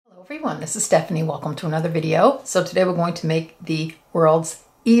Everyone, this is Stephanie. Welcome to another video. So today we're going to make the world's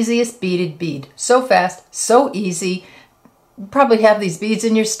easiest beaded bead. So fast, so easy. You probably have these beads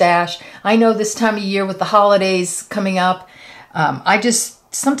in your stash. I know this time of year with the holidays coming up,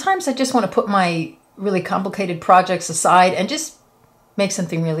 sometimes I just want to put my really complicated projects aside and just make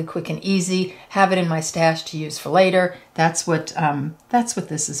something really quick and easy, have it in my stash to use for later. That's what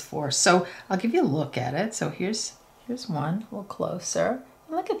this is for. So I'll give you a look at it. So here's one, a little closer.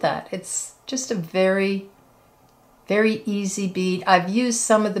 Look at that. It's just a very, very easy bead. I've used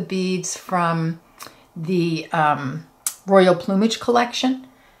some of the beads from the Royal Plumage collection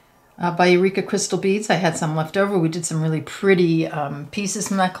by Eureka Crystal Beads. I had some left over. We did some really pretty pieces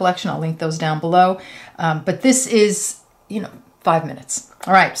from that collection. I'll link those down below. But this is, 5 minutes.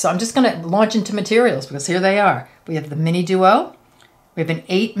 All right, so I'm just going to launch into materials because here they are. We have the Mini Duo. We have an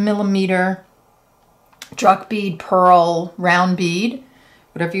 8mm Druck bead, pearl, round bead,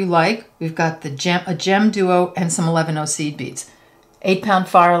 whatever you like. We've got a gem duo and some 11/0 seed beads. 8-pound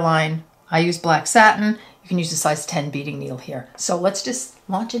fire line. I use black satin. You can use a size 10 beading needle here. So let's just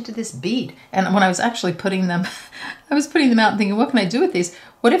launch into this bead. And when I was actually putting them, I was putting them out and thinking, what can I do with these?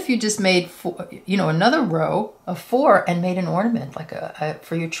 What if you just made, another row of 4 and made an ornament like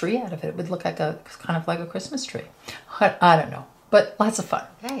for your tree out of it? It would look like kind of like a Christmas tree. I don't know, but lots of fun.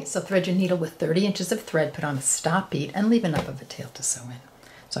 Okay, so thread your needle with 30 inches of thread, put on a stop bead, and leave enough of a tail to sew in.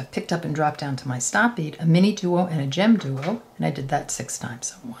 So I picked up and dropped down to my stop bead, a mini duo and a gem duo, and I did that 6 times.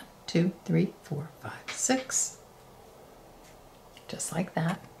 So 1, 2, 3, 4, 5, 6. Just like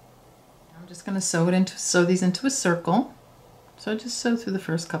that. I'm just going to sew these into a circle. So just sew through the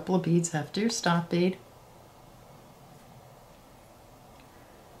first couple of beads after your stop bead.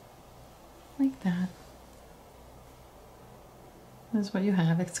 Like that. That's what you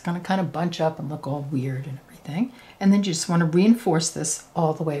have. It's going to kind of bunch up and look all weird and everything. And then you just want to reinforce this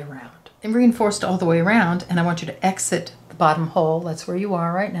all the way around. And reinforced all the way around, and I want you to exit the bottom hole, that's where you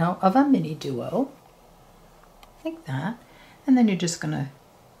are right now, of a mini duo. Like that. And then you're just going to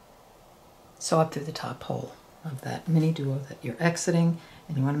sew up through the top hole of that mini duo that you're exiting.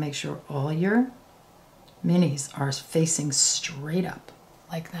 And you want to make sure all your minis are facing straight up,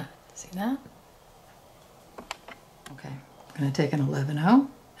 like that. See that? Okay. I'm going to take an 11/0,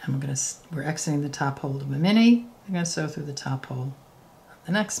 and we're exiting the top hole of a mini. I'm going to sew through the top hole of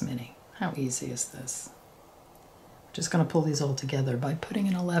the next mini. How easy is this? I'm just going to pull these all together by putting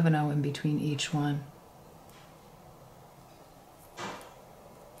an 11/0 in between each one.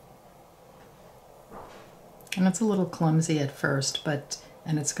 And it's a little clumsy at first,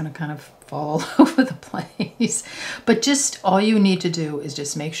 and it's going to kind of fall all over the place. But just all you need to do is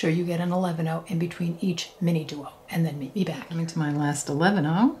just make sure you get an 11/0 in between each mini duo, and then meet me back. Coming to my last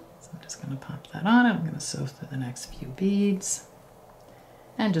 11/0, so I'm just going to pop that on, and I'm going to sew through the next few beads,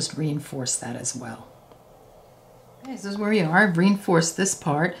 and just reinforce that as well. Okay, so this is where you are. I've reinforced this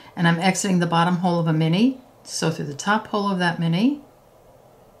part, and I'm exiting the bottom hole of a mini. Sew through the top hole of that mini,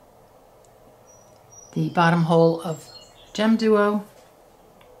 the bottom hole of gem duo,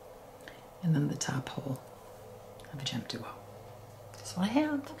 and then the top hole of a gem duo. That's what I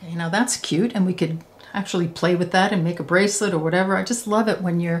have. Okay, now that's cute, and we could actually play with that and make a bracelet or whatever. I just love it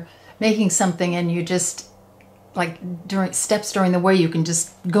when you're making something and you just, like during the way, you can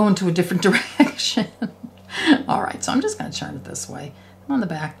just go into a different direction. All right, so I'm just going to turn it this way. I'm on the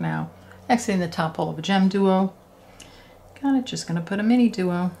back now, exiting the top hole of a gem duo. Got it, just going to put a mini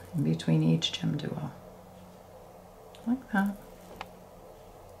duo in between each gem duo. Like that.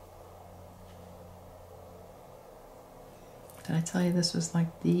 Did I tell you this was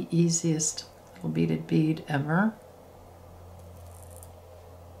like the easiest little beaded bead ever?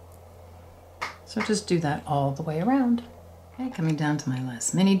 So just do that all the way around. Okay, coming down to my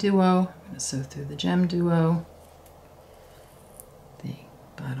last mini duo. I'm going to sew through the gem duo, the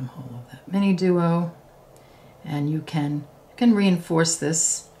bottom hole of that mini duo, and you can reinforce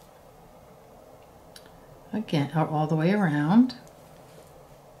this again all the way around.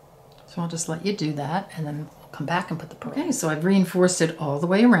 So I'll just let you do that, and then we'll come back and put the pearl. Okay, so I've reinforced it all the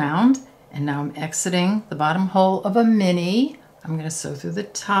way around, and now I'm exiting the bottom hole of a mini. I'm going to sew through the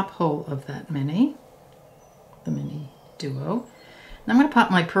top hole of that mini, the mini duo. And I'm going to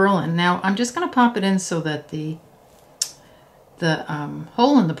pop my pearl in. Now I'm just going to pop it in so that the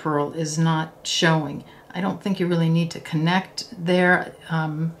hole in the pearl is not showing. I don't think you really need to connect there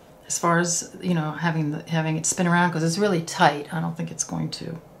as far as having it spin around, because it's really tight. I don't think it's going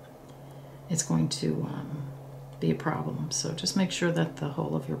to be a problem. So just make sure that the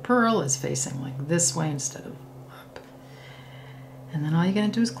hole of your pearl is facing like this way instead of up. And then all you're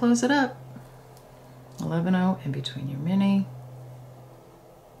going to do is close it up. 11/0 in between your mini.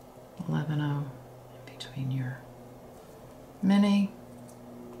 11.0 in between your mini.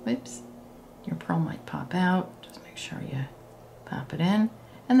 Oops, your pearl might pop out. Just make sure you pop it in.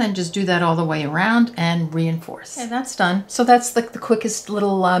 And then just do that all the way around and reinforce. And that's done. So that's the quickest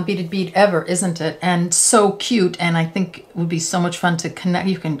little beaded bead ever, isn't it? And so cute, and I think it would be so much fun to connect.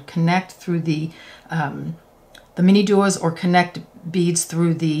 You can connect through the mini duos or connect beads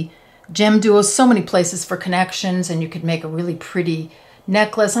through the gem duos. So many places for connections, and you could make a really pretty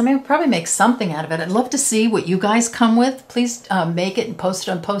necklace. I mean, probably make something out of it. I'd love to see what you guys come with. Please make it and post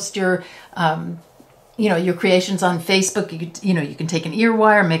it on, post your you know, your creations on Facebook. You can take an ear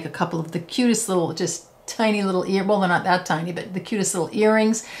wire, make a couple of the cutest little, just tiny little ear, well, they're not that tiny, but the cutest little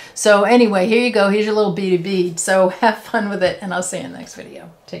earrings. So anyway, here you go. Here's your little beaded bead. So have fun with it, and I'll see you in the next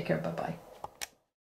video. Take care. Bye-bye.